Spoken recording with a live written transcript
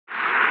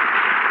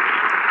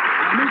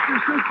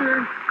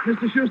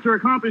Mr. Schuster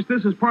accomplished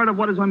this as part of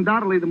what is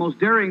undoubtedly the most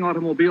daring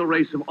automobile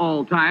race of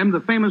all time,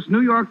 the famous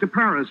New York to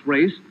Paris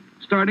race,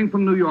 starting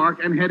from New York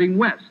and heading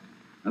west.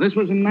 Now, this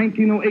was in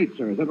 1908,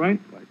 sir, is that right?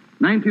 Right.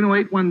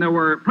 1908, when there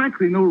were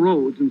practically no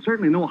roads and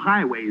certainly no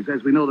highways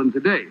as we know them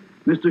today.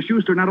 Mr.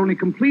 Schuster not only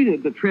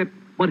completed the trip,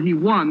 but he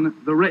won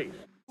the race.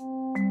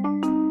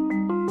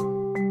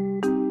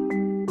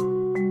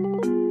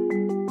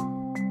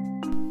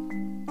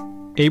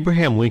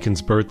 Abraham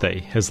Lincoln's birthday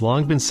has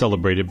long been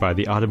celebrated by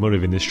the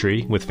automotive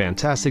industry with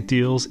fantastic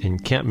deals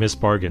and can't-miss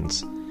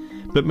bargains.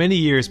 But many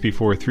years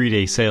before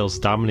three-day sales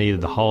dominated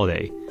the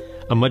holiday,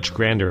 a much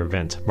grander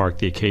event marked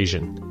the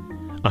occasion.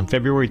 On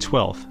February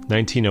 12,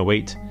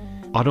 1908,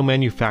 auto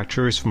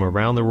manufacturers from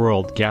around the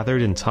world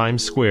gathered in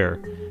Times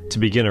Square to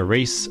begin a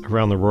race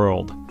around the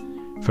world.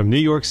 From New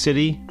York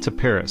City to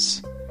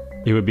Paris,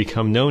 it would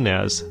become known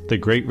as the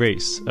Great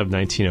Race of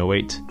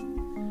 1908.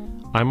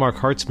 I'm Mark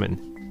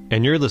Hartzman,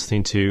 and you're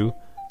listening to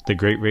The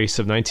Great Race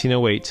of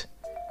 1908,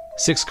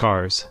 6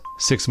 cars,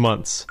 6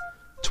 months,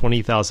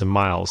 20,000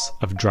 miles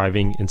of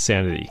driving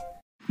insanity.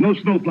 No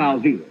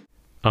snowplows either.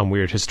 I'm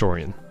Weird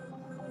Historian.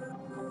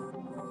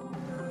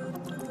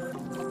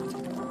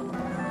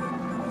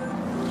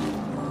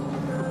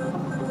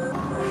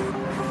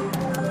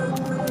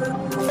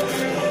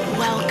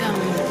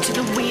 Welcome to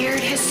the Weird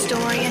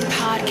Historian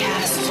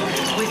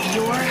Podcast with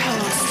your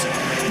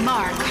host,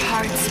 Mark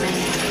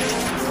Hartzman.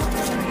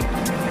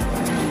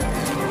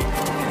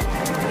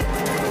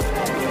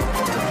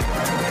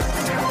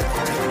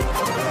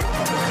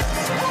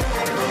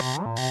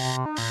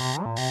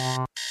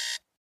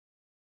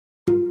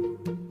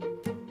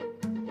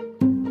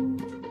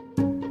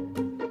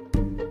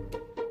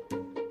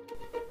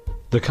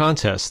 The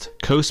contest,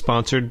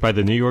 co-sponsored by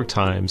the New York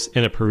Times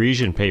and a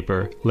Parisian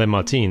paper, Le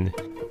Matin,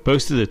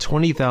 boasted a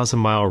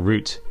 20,000-mile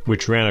route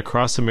which ran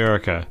across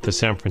America to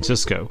San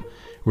Francisco,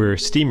 where a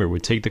steamer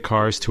would take the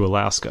cars to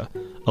Alaska,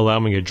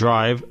 allowing a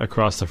drive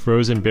across the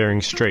frozen Bering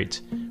Strait,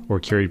 or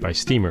carried by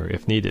steamer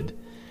if needed,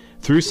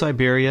 through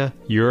Siberia,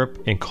 Europe,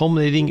 and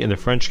culminating in the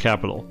French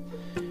capital.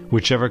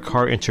 Whichever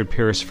car entered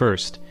Paris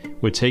first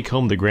would take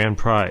home the grand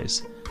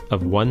prize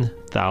of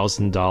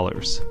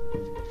 $1,000.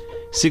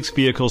 6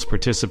 vehicles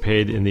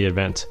participated in the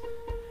event: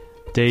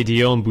 De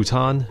Dion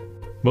Bouton,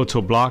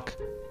 Motobloc,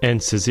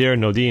 and Césaire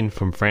Naudin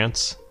from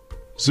France,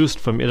 Zust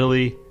from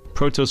Italy,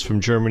 Protos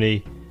from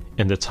Germany,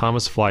 and the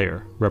Thomas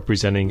Flyer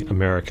representing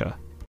America.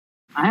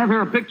 I have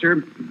here a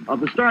picture of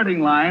the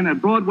starting line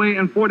at Broadway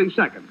and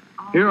 42nd.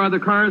 Here are the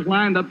cars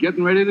lined up,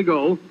 getting ready to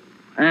go.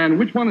 And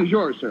which one is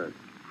yours, sir?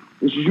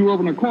 This is you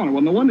over in the corner.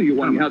 Well, no wonder you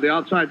won. You have the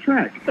outside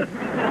track.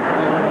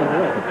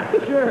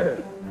 Sure.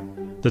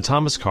 The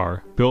Thomas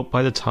car, built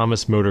by the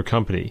Thomas Motor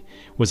Company,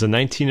 was a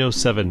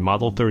 1907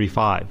 Model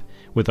 35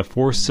 with a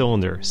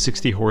 4-cylinder,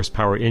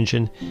 60-horsepower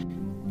engine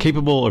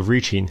capable of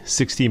reaching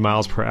 60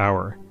 miles per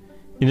hour.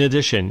 In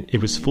addition,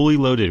 it was fully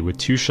loaded with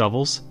 2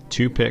 shovels,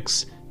 2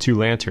 picks, 2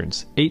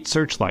 lanterns, 8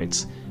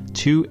 searchlights,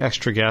 2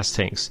 extra gas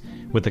tanks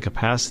with a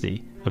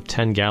capacity of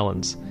 10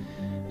 gallons,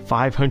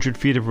 500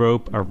 feet of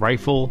rope, a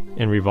rifle,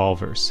 and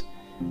revolvers.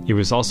 It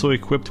was also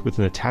equipped with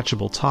an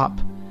attachable top,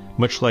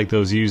 much like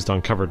those used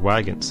on covered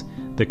wagons,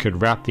 that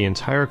could wrap the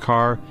entire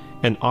car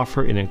and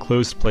offer an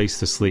enclosed place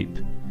to sleep.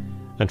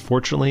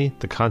 Unfortunately,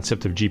 the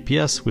concept of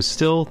GPS was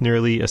still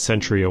nearly a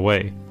century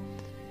away.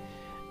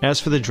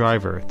 As for the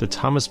driver, the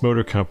Thomas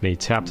Motor Company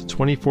tapped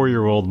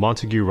 24-year-old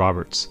Montague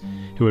Roberts,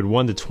 who had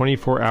won the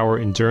 24-hour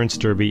endurance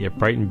derby at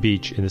Brighton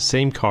Beach in the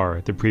same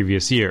car the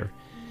previous year.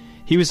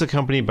 He was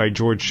accompanied by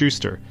George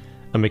Schuster,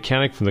 a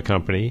mechanic from the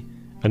company,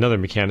 another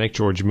mechanic,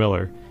 George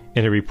Miller,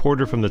 and a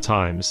reporter from the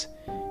Times.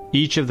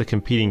 Each of the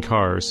competing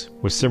cars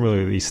was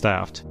similarly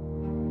staffed.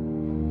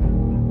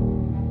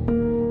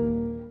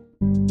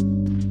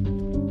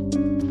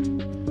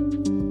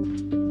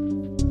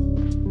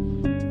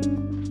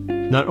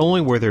 Not only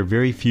were there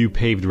very few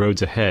paved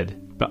roads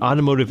ahead, but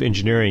automotive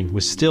engineering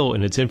was still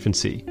in its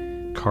infancy.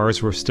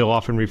 Cars were still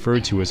often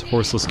referred to as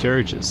horseless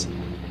carriages,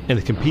 and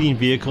the competing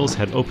vehicles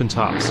had open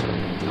tops.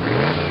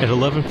 At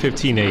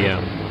 11:15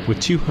 a.m.,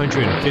 with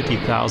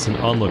 250,000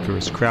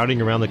 onlookers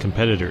crowding around the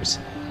competitors,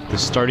 the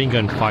starting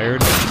gun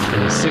fired,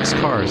 and the 6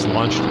 cars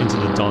launched into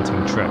the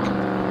daunting trek.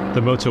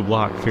 The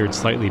Motobloc fared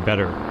slightly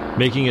better,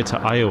 making it to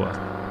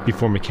Iowa,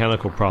 before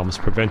mechanical problems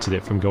prevented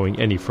it from going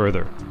any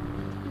further.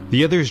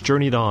 The others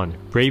journeyed on,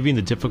 braving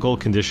the difficult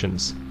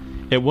conditions.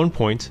 At one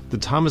point, the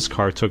Thomas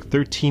car took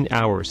 13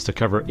 hours to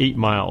cover 8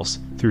 miles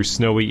through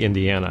snowy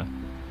Indiana.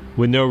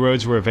 When no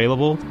roads were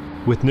available,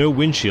 with no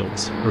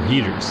windshields or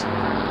heaters,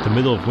 the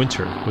middle of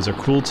winter was a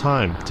cruel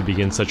time to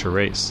begin such a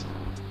race.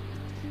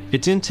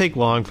 It didn't take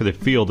long for the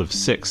field of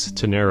 6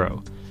 to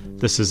narrow.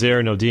 The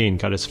Césaire Naudin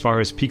got as far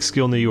as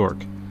Peekskill, New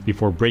York,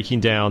 before breaking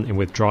down and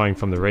withdrawing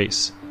from the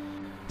race.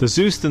 The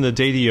Zust and the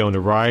De Dion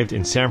arrived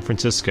in San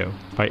Francisco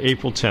by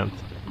April 10th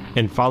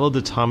and followed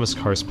the Thomas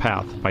car's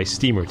path by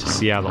steamer to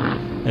Seattle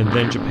and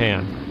then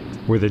Japan,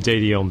 where the De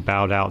Dion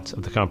bowed out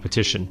of the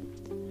competition.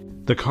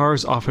 The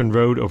cars often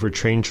rode over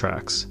train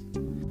tracks.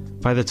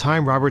 By the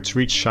time Roberts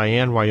reached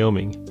Cheyenne,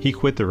 Wyoming, he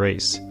quit the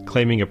race,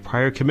 claiming a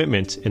prior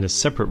commitment in a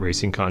separate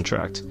racing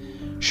contract.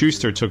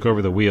 Schuster took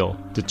over the wheel,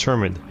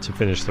 determined to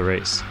finish the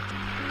race.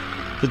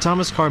 The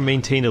Thomas car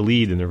maintained a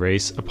lead in the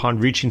race upon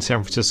reaching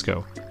San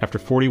Francisco after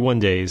 41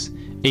 days,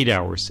 8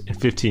 hours, and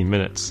 15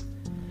 minutes.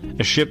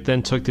 A ship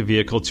then took the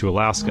vehicle to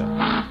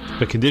Alaska,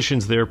 but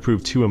conditions there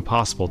proved too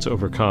impossible to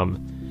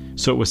overcome,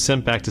 so it was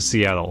sent back to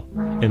Seattle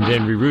and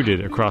then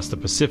rerouted across the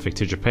Pacific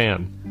to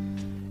Japan.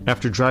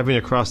 After driving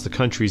across the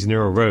country's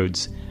narrow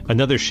roads,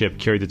 another ship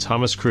carried the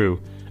Thomas crew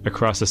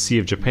across the Sea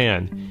of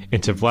Japan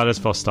into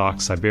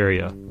Vladivostok,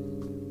 Siberia.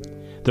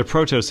 The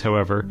Protos,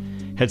 however,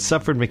 had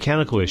suffered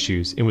mechanical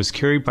issues and was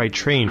carried by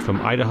train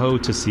from Idaho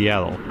to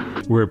Seattle,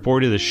 where it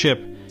boarded a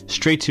ship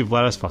straight to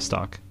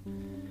Vladivostok.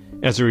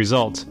 As a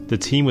result, the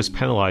team was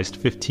penalized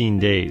 15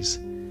 days.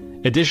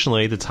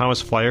 Additionally, the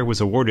Thomas Flyer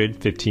was awarded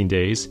 15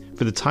 days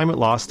for the time it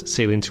lost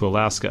sailing to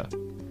Alaska.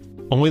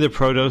 Only the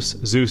Protos,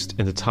 Zust,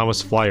 and the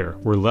Thomas Flyer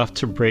were left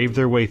to brave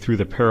their way through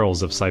the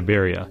perils of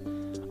Siberia,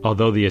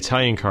 although the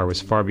Italian car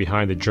was far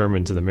behind the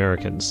Germans and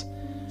Americans.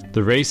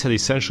 The race had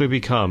essentially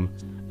become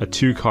a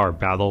two-car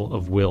battle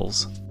of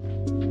wills.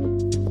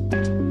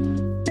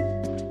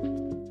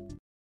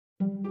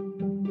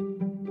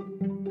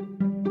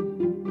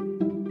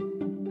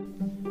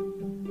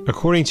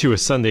 According to a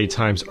Sunday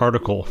Times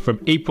article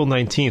from April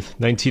 19,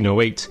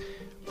 1908,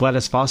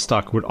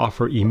 Vladivostok would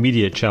offer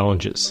immediate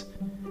challenges.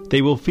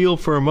 "They will feel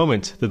for a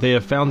moment that they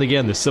have found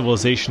again the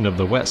civilization of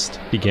the West,"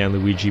 began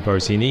Luigi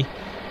Barzini,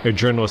 a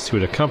journalist who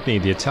had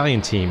accompanied the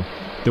Italian team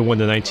that won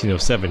the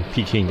 1907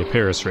 Peking to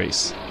Paris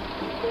race.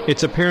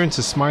 "Its appearance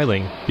is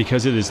smiling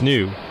because it is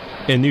new,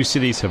 and new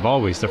cities have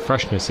always the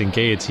freshness and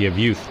gaiety of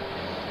youth.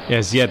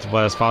 As yet,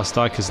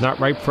 Vladivostok is not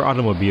ripe for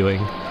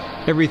automobiling.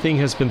 Everything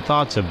has been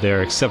thought of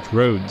there except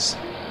roads.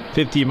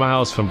 50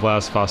 miles from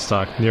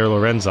Vladivostok, near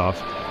Lorenzov,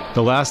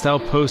 the last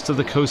outpost of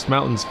the coast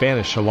mountains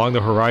vanish along the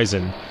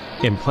horizon,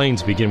 and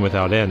plains begin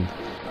without end.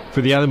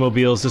 For the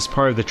automobiles, this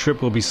part of the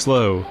trip will be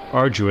slow,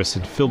 arduous,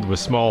 and filled with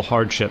small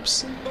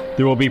hardships.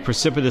 There will be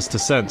precipitous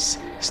descents,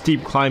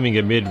 steep climbing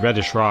amid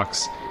reddish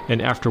rocks,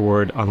 and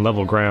afterward, on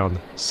level ground,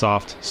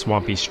 soft,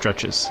 swampy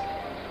stretches."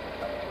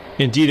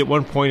 Indeed, at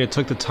one point it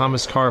took the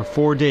Thomas car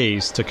 4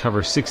 days to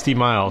cover 60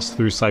 miles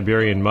through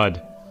Siberian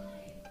mud.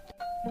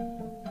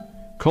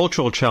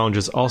 Cultural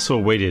challenges also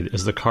awaited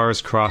as the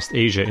cars crossed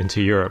Asia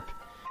into Europe.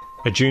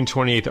 A June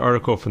 28th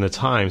article from the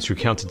Times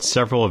recounted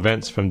several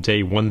events from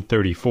day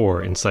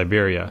 134 in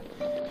Siberia.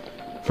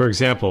 For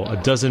example, a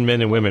dozen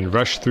men and women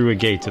rushed through a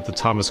gate at the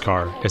Thomas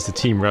car as the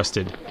team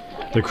rested.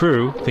 The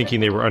crew, thinking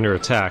they were under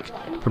attack,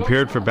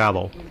 prepared for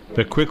battle,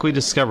 but quickly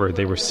discovered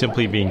they were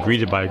simply being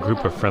greeted by a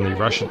group of friendly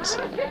Russians.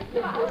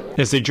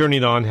 As they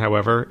journeyed on,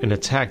 however, an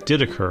attack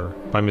did occur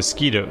by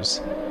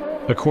mosquitoes.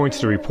 According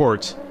to the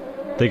report,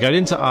 they got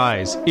into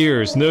eyes,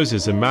 ears,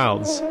 noses, and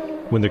mouths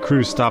when the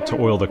crew stopped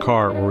to oil the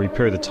car or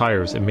repair the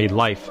tires and made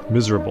life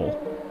miserable.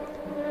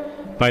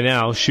 By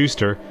now,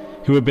 Schuster,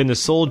 who had been the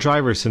sole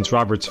driver since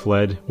Roberts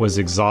fled, was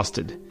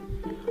exhausted.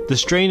 The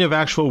strain of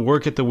actual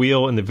work at the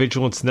wheel and the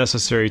vigilance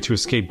necessary to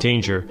escape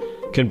danger,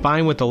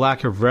 combined with the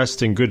lack of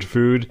rest and good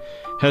food,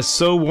 has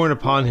so worn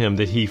upon him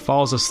that he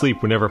falls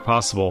asleep whenever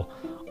possible,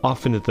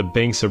 often at the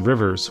banks of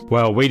rivers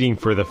while waiting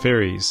for the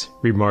ferries,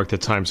 remarked the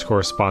Times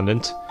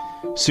correspondent.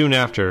 Soon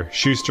after,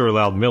 Schuster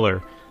allowed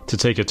Miller to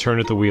take a turn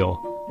at the wheel,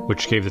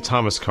 which gave the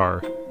Thomas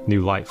car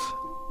new life.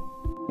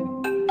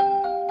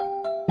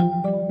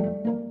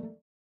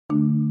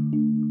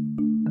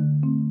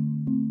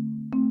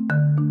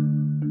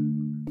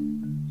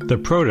 The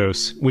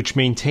Protos, which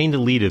maintained a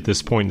lead at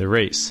this point in the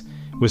race,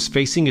 was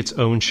facing its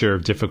own share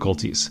of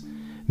difficulties.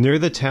 Near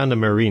the town of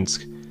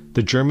Marinsk,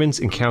 the Germans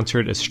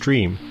encountered a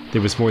stream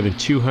that was more than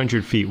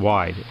 200 feet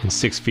wide and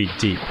 6 feet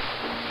deep.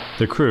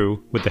 The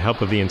crew, with the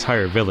help of the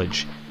entire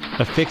village,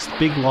 affixed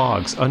big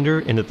logs under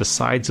and at the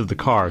sides of the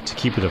car to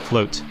keep it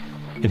afloat,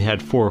 and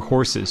had 4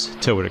 horses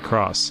tow it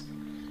across.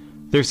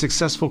 Their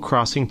successful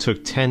crossing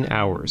took 10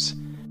 hours.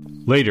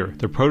 Later,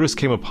 the Protos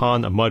came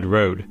upon a mud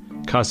road,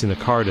 causing the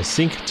car to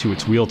sink to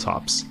its wheel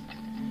tops.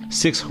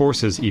 6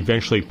 horses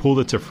eventually pulled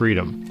it to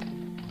freedom.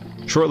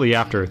 Shortly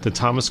after, the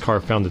Thomas car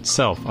found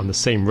itself on the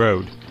same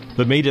road,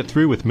 but made it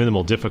through with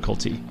minimal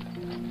difficulty.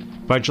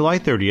 By July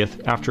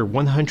 30th, after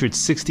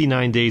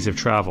 169 days of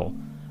travel,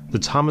 the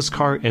Thomas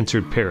car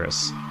entered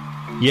Paris.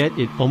 Yet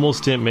it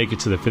almost didn't make it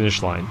to the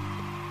finish line.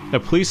 A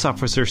police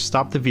officer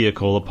stopped the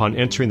vehicle upon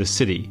entering the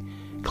city,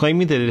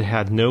 claiming that it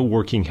had no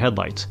working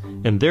headlight,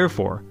 and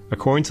therefore,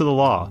 according to the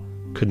law,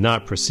 could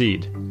not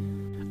proceed.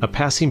 A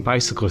passing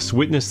bicyclist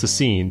witnessed the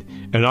scene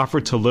and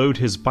offered to load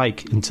his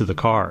bike into the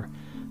car.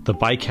 The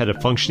bike had a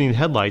functioning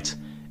headlight,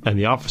 and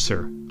the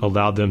officer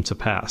allowed them to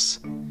pass.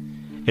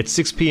 At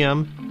 6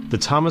 p.m., the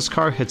Thomas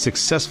car had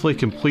successfully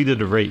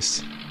completed a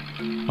race.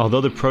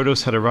 Although the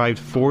Protos had arrived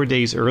 4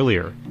 days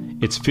earlier,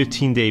 its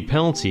 15-day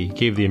penalty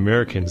gave the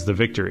Americans the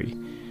victory.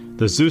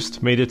 The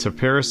Zust made it to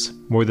Paris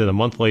more than a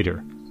month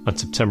later, on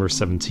September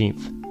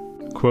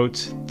 17th.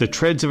 Quote, "The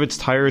treads of its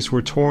tires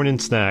were torn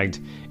and snagged,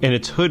 and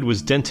its hood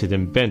was dented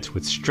and bent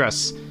with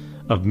stress.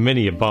 of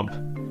many a bump.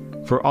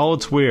 For all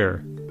its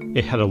wear,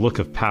 it had a look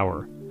of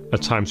power, a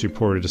Times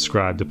reporter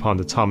described upon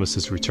the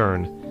Thomas's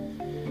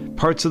return.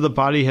 Parts of the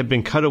body had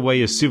been cut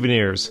away as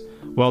souvenirs,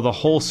 while the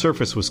whole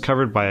surface was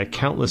covered by a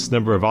countless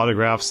number of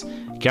autographs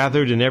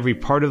gathered in every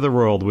part of the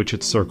world which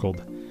it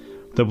circled.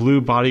 The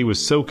blue body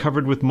was so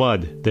covered with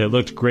mud that it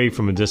looked gray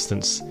from a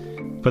distance,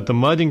 but the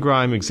mud and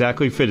grime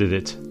exactly fitted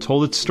it,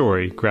 told its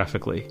story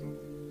graphically.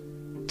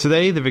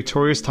 Today, the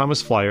victorious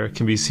Thomas Flyer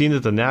can be seen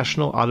at the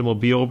National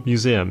Automobile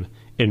Museum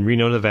in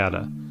Reno,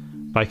 Nevada.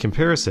 By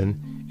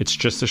comparison, it's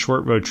just a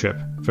short road trip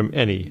from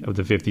any of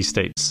the 50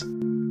 states.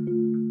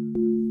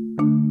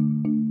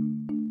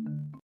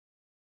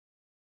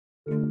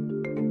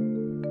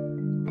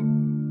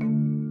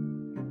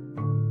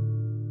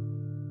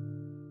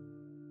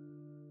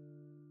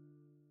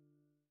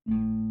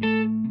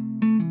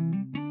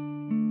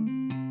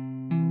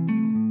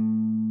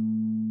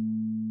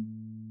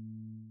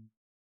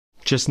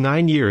 Just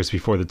 9 years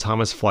before the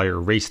Thomas Flyer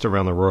raced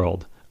around the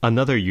world,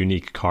 another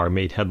unique car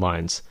made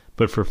headlines,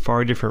 but for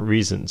far different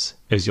reasons,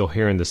 as you'll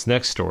hear in this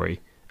next story,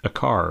 a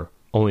car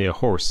only a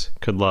horse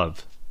could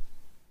love.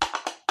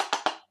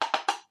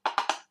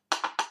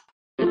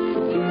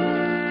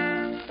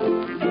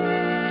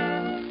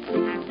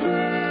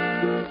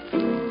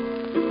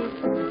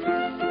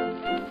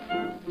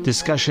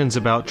 Discussions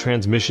about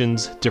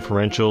transmissions,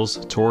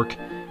 differentials, torque,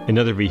 and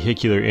other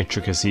vehicular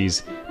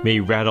intricacies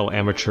may rattle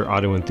amateur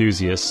auto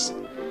enthusiasts,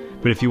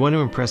 but if you want to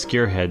impress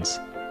gearheads,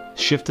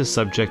 shift the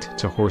subject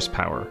to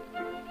horsepower,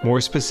 more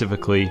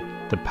specifically,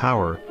 the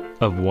power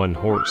of one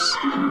horse.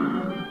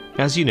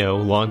 As you know,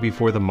 long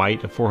before the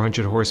might of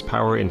 400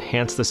 horsepower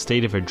enhanced the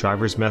state of a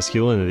driver's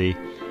masculinity,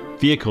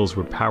 vehicles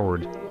were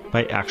powered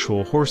by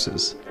actual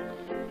horses.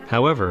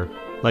 However,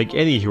 like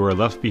any who were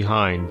left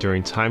behind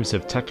during times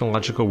of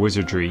technological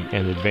wizardry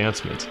and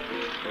advancement,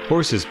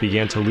 horses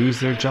began to lose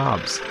their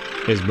jobs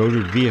as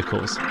motored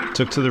vehicles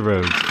took to the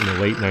roads in the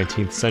late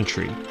 19th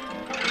century.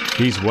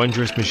 These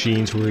wondrous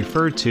machines were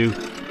referred to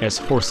as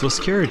horseless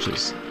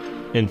carriages.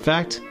 In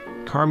fact,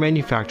 car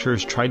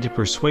manufacturers tried to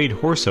persuade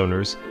horse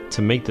owners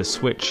to make the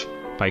switch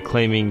by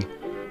claiming,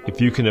 "If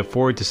you can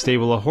afford to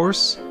stable a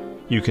horse,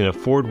 you can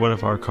afford one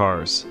of our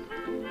cars."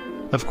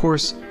 Of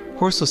course,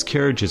 horseless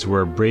carriages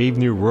were a brave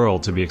new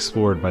world to be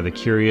explored by the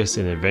curious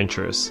and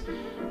adventurous,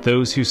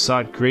 those who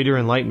sought greater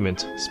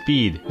enlightenment,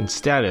 speed, and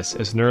status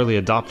as an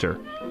early adopter.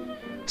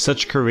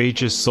 Such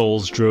courageous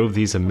souls drove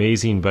these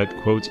amazing but,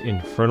 quote,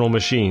 infernal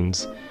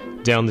machines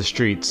down the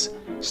streets,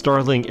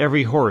 startling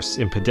every horse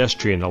and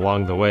pedestrian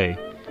along the way.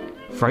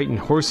 Frightened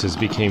horses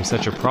became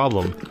such a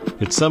problem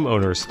that some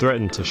owners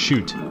threatened to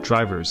shoot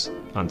drivers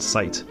on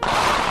sight.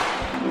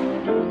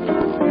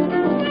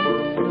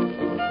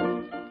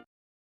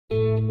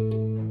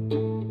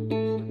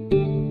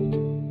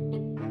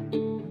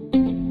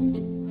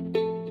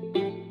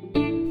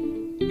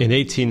 In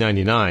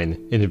 1899,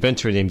 an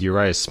inventor named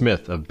Uriah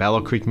Smith of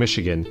Battle Creek,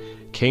 Michigan,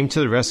 came to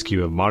the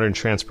rescue of modern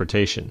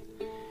transportation.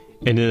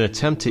 In an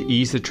attempt to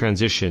ease the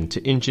transition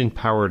to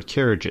engine-powered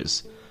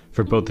carriages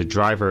for both the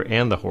driver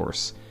and the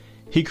horse,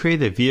 he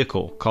created a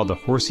vehicle called the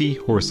Horsey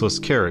Horseless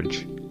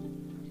Carriage.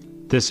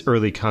 This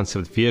early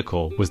concept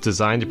vehicle was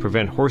designed to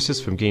prevent horses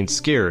from getting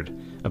scared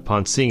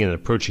upon seeing an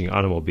approaching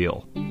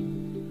automobile.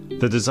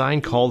 The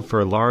design called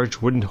for a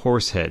large wooden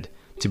horse head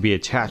to be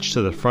attached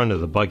to the front of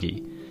the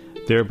buggy,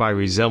 thereby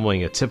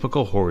resembling a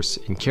typical horse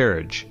and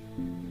carriage.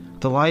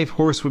 The live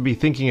horse would be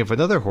thinking of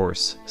another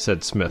horse,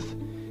 said Smith,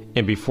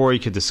 and before he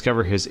could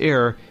discover his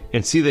error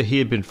and see that he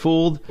had been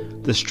fooled,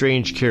 the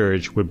strange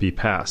carriage would be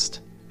passed.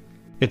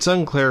 It's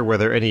unclear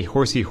whether any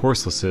horsey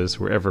horselesses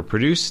were ever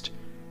produced,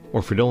 or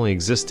if it only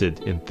existed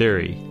in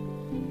theory.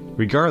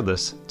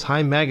 Regardless,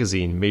 Time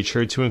magazine made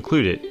sure to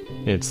include it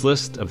in its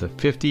list of the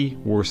 50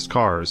 worst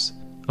cars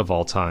of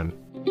all time.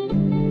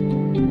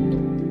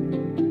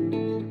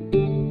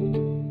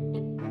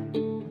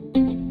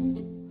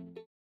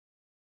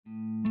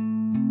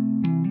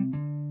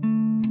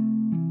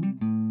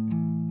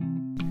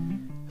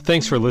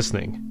 Thanks for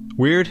listening.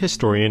 Weird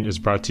Historian is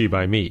brought to you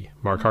by me,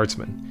 Mark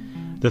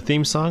Hartzman. The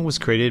theme song was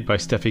created by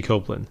Steffi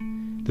Copeland.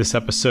 This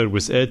episode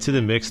was edited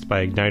and mixed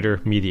by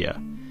Igniter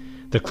Media.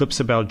 The clips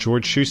about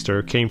George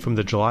Schuster came from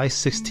the July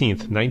 16,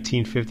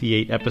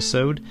 1958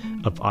 episode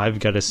of I've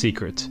Got a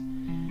Secret.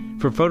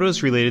 For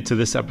photos related to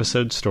this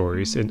episode's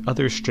stories and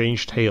other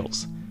strange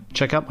tales,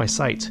 check out my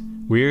site,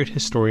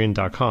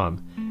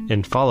 weirdhistorian.com,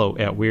 and follow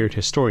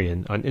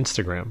 @weirdhistorian on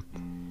Instagram.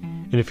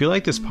 And if you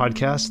like this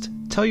podcast,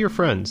 tell your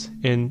friends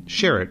and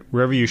share it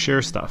wherever you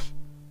share stuff.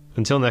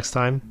 Until next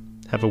time,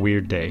 have a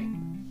weird day.